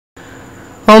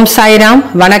Om Sai Ram,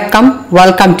 Vanakkam,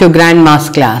 welcome to Grandma's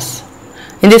class.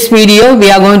 In this video, we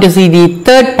are going to see the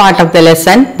third part of the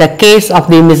lesson, the case of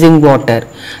the missing water.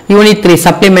 Unit 3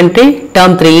 Supplementary,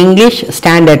 Term 3 English,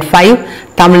 Standard 5,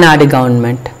 Tamil Nadu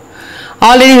Government.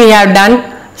 Already we have done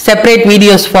separate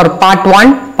videos for Part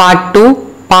 1, Part 2,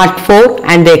 Part 4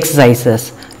 and the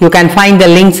exercises. You can find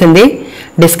the links in the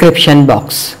description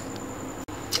box.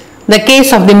 The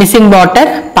case of the missing water,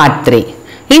 Part 3.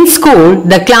 In school,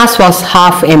 the class was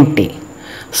half empty.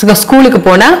 So, schoolukku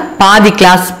pona paadi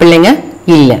class pillenga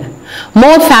illa.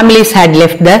 More families had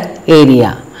left the area.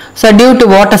 So, due to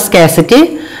water scarcity,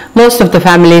 most of the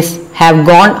families have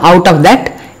gone out of that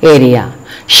area.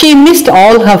 She missed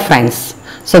all her friends.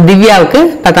 So, Divyavukku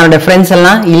tannோட friends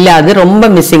எல்லாம் இல்லாது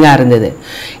ரொம்ப missing ஆ இருந்தது.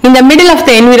 In the middle of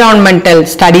the environmental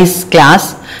studies class,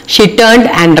 she turned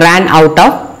and ran out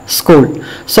of school.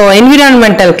 So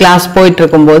environmental class போயிட்டு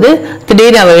இருக்கும்போது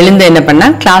திடீர்னு அவ எழுந்து என்ன பண்ணா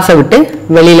கிளாஸை விட்டு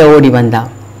வெளியில ஓடி வந்தா.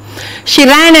 She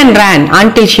ran and ran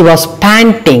until she was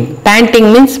panting. Panting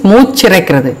means மூச்சு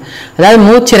இறைக்கிறது. அதாவது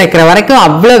மூச்சு இறைக்கிற வரைக்கும்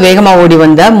அவ்வளவு வேகமா ஓடி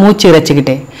வந்தா மூச்சு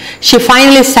இறைச்சிக்கிட்டே. She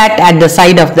finally sat at the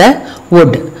side of the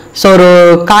wood. So ஒரு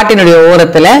காட்டினுடைய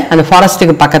ஓரத்துல அந்த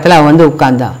ஃபாரஸ்ட்டுக்கு பக்கத்துல அவ வந்து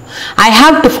உட்கார்ந்தா. I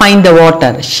have to find the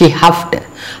water, she huffed.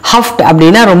 Huffed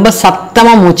அப்படின்னா ரொம்ப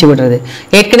சத்தமா மூச்சு விடுறது.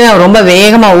 ஏற்கனவே அவ ரொம்ப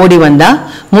வேகமா ஓடி வந்தா,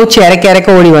 மூச்சு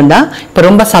இறக்க ஓடி வந்தா, இப்ப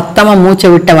ரொம்ப சத்தமா மூச்சு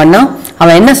விட்டவண்ணா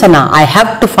அவன் என்ன சொன்னா, I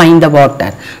have to find the water.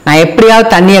 நான்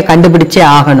எப்படியாவது தண்ணியை கண்டுபிடிச்சே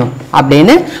ஆகணும்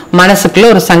அப்படின்னு மனசுக்குள்ள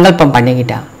ஒரு சங்கல்பம்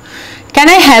பண்ணிக்கிட்டா. Can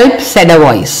I help? said a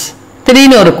voice.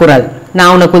 திடீர்னு ஒரு குரல்,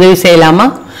 நான் உனக்கு உதவி செய்யலாமா?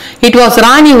 It was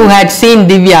Rani who had seen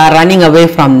Divya running away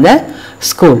from the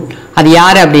school. அது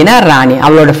யாரு அப்படின்னா ராணி,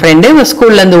 அவளோட ஃப்ரெண்டு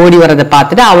ஸ்கூல்ல இருந்து ஓடி வரதை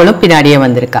பார்த்துட்டு அவளும் பின்னாடியே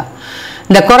வந்திருக்கா.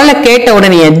 இந்த குரலை கேட்ட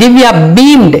உடனே திவ்யா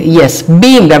பீம்டு. எஸ்,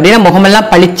 பீம்டு அப்படின்னா முகமெல்லாம்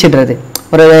பளிச்சிடுறது.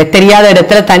 ஒரு தெரியாத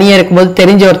இடத்துல தனியா இருக்கும்போது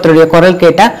தெரிஞ்ச ஒருத்தருடைய குரல்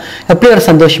கேட்டா எப்படி ஒரு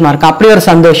சந்தோஷமா இருக்கு, அப்படி ஒரு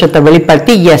சந்தோஷத்தை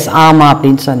வெளிப்படுத்தி எஸ் ஆமா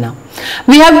அப்படின்னு சொன்னா.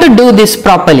 We have to do this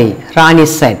properly, Rani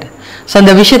said. So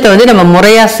அந்த விஷயத்தை வந்து நம்ம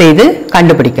முறையா செய்து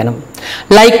கண்டுபிடிக்கணும்.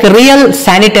 Like real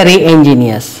sanitary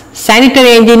engineers.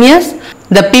 Sanitary engineers,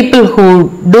 the people who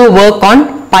do work on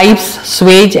pipes,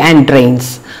 sewage and drains.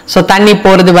 So தண்ணி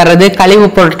போறது வர்றது, கழிவு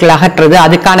பொருட்கள் அகற்றுறது,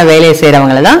 அதுக்கான வேலையை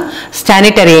செய்யறவங்களை தான்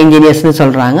சானிட்டரி என்ஜினியர்ஸ்னு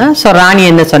சொல்றாங்க. ஸோ ராணி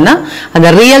என்ன சொன்னா, அந்த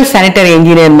ரியல் சானிட்டரி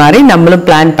என்ஜினியர் மாதிரி நம்மளும்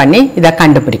பிளான் பண்ணி இதை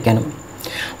கண்டுபிடிக்கணும்.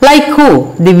 Like who?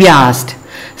 திவ்யா ஆஸ்ட்.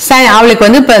 அவளுக்கு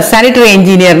வந்து இப்போ சானிட்டரி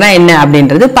என்ஜினியர்னா என்ன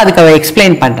அப்படின்றது இப்போ அதுக்கு அவள்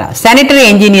எக்ஸ்பிளைன் பண்றா. Sanitary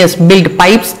engineers build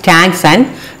pipes, tanks and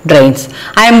drains.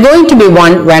 I am going to be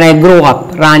one when I grow up,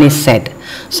 Rani said.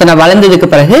 So நான் வளர்ந்ததுக்கு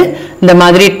பிறகு இந்த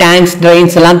மாதிரி டேங்க்ஸ்,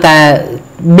 ட்ரெயின்ஸ் எல்லாம்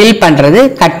பில்ட் பண்றது,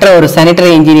 கட்டுற ஒரு சானிட்டரி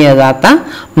இன்ஜினியராக தான்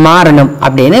மாறணும்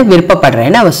அப்படின்னு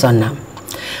விருப்பப்படுறேன்னு அவ சொன்னான்.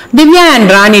 Divya and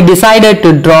Rani decided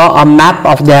to draw a map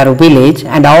of their village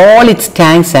and all its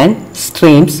tanks and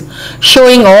streams,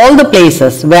 showing all the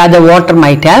places where the water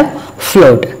might have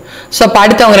flowed. So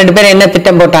அடுத்தவங்க ரெண்டு பேரும் என்ன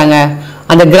திட்டம் போட்டாங்க,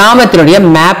 அந்த கிராமத்தினுடைய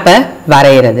மேப்பை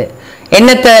வரைகிறது.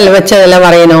 என்னத்தை வச்சதெல்லாம்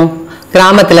வரையணும்,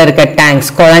 கிராமத்தில் இருக்க டேங்க்ஸ்,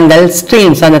 குளங்கள்,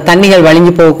 ஸ்ட்ரீம்ஸ், அந்த தண்ணிகள்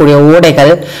வழிஞ்சு போகக்கூடிய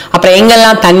ஓடைகள், அப்புறம்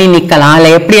எங்கெல்லாம் தண்ணி நிற்கலாம்,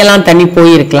 இல்லை எப்படியெல்லாம் தண்ணி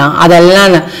போயிருக்கலாம்,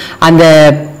 அதெல்லாம் அந்த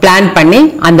பிளான் பண்ணி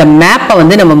அந்த மேப்பை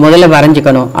வந்து நம்ம முதல்ல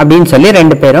வரைஞ்சிக்கணும் அப்படின்னு சொல்லி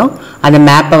ரெண்டு பேரும் அந்த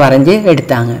மேப்பை வரைஞ்சி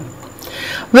எடுத்தாங்க.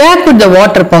 Where could the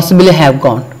water possibly have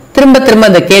gone? திரும்ப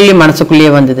அந்த கேள்வி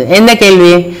மனசுக்குள்ளேயே வந்தது. என்ன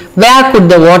கேள்வி? Where could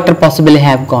the water possibly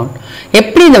have gone?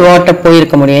 எப்படி இந்த வாட்டர்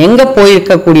போயிருக்க முடியும், எங்க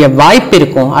போயிருக்கக்கூடிய வாய்ப்பு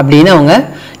இருக்கும் அப்படின்னு அவங்க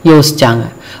யோசிச்சாங்க.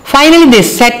 Finally they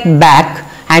set back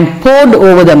and poured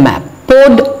over the map.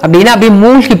 poured அப்படின்னா அப்படியே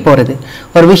மூழ்கி போறது.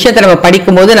 ஒரு விஷயத்தை நம்ம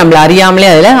படிக்கும் போது நம்மள அறியாமலே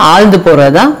அதுல ஆழ்ந்து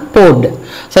போறது தான் poured.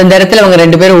 ஸோ இந்த இடத்துல அவங்க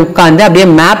ரெண்டு பேரும் உட்கார்ந்து அப்படியே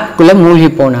மேப்குள்ள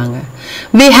மூழ்கி போனாங்க.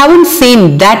 We haven't seen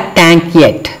that tank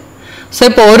yet. So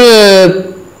இப்போ ஒரு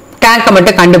டேங்கை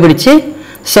மட்டும் கண்டுபிடிச்சு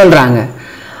சொல்றாங்க.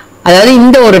 அதாவது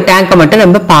இந்த ஒரு டேங்கை மட்டும்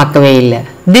நம்ம பார்க்கவே இல்லை.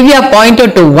 Divya pointed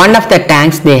to one of the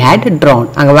tanks they had drawn.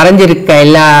 அங்க வரைஞ்சிருக்க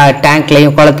எல்லா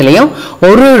டேங்க்லையும் குளத்திலையும்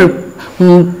ஒரு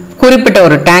குறிப்பிட்ட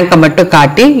ஒரு டேங்கை மட்டும்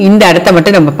காட்டி இந்த இடத்த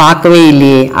மட்டும் நம்ம பார்க்கவே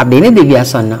இல்லையே அப்படின்னு திவ்யா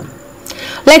சொன்னான்.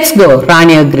 Let's go,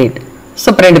 Rani agreed.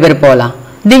 So ரெண்டு பேரும் போகலாம்.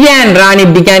 Divya and Rani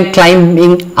began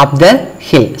climbing up the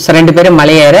hill. So ரெண்டு பேரும்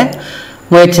மலையேற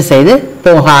முயற்சி செய்து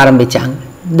போக ஆரம்பிச்சாங்க.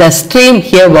 The stream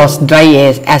here was dry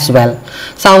as well.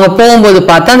 So அவங்க போகும்போது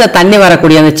பார்த்தா அந்த தண்ணி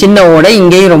வரக்கூடிய அந்த சின்ன ஓடை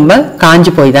இங்கேயும் ரொம்ப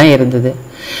காஞ்சி போய் தான் இருந்தது.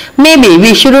 Maybe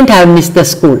we shouldn't have missed the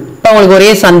school. இப்போ அவங்களுக்கு ஒரே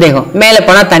சந்தேகம், மேலே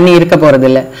போனால் தண்ணி இருக்க போறது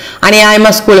இல்லை,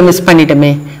 அநியாயமா ஸ்கூலை மிஸ்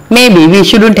பண்ணிட்டோமே. Maybe we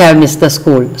shouldn't have missed the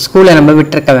school. ஸ்கூலை நம்ம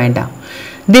விட்டுருக்க வேண்டாம்.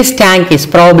 This tank is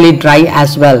probably dry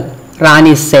as well,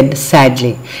 Rani said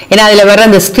sadly. ஏன்னா அதில் வர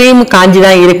அந்த ஸ்ட்ரீம் காஞ்சி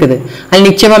தான் இருக்குது. அது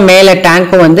நிச்சயமாக மேலே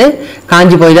டேங்க்கும் வந்து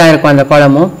காஞ்சி போய் தான் இருக்கும் அந்த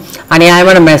குளமும்.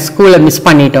 அநியாயமாக நம்ம ஸ்கூலில் மிஸ்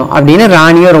பண்ணிட்டோம் அப்படின்னு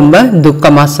ராணியும் ரொம்ப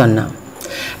துக்கமாக சொன்னான்.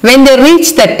 When they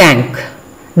reached the tank,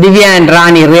 Divya and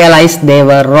Rani realized they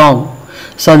were wrong.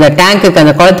 So அந்த டேங்க்குக்கு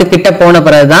அந்த குளத்துக்கிட்ட போன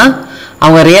பிறகு தான்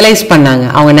அவங்க ரியலைஸ் பண்ணாங்க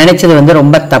அவங்க நினைச்சது வந்து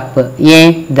ரொம்ப தப்பு.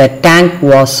 ஏன்? The tank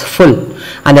was full.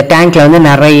 அந்த டேங்க்ல வந்து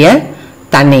நிறைய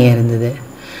தண்ணி இருந்தது.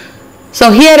 So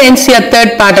here ends your third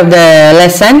part of the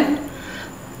lesson.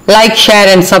 Like, share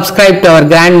and subscribe to our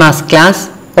Grandma's class.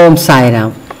 Om Sai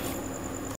Ram.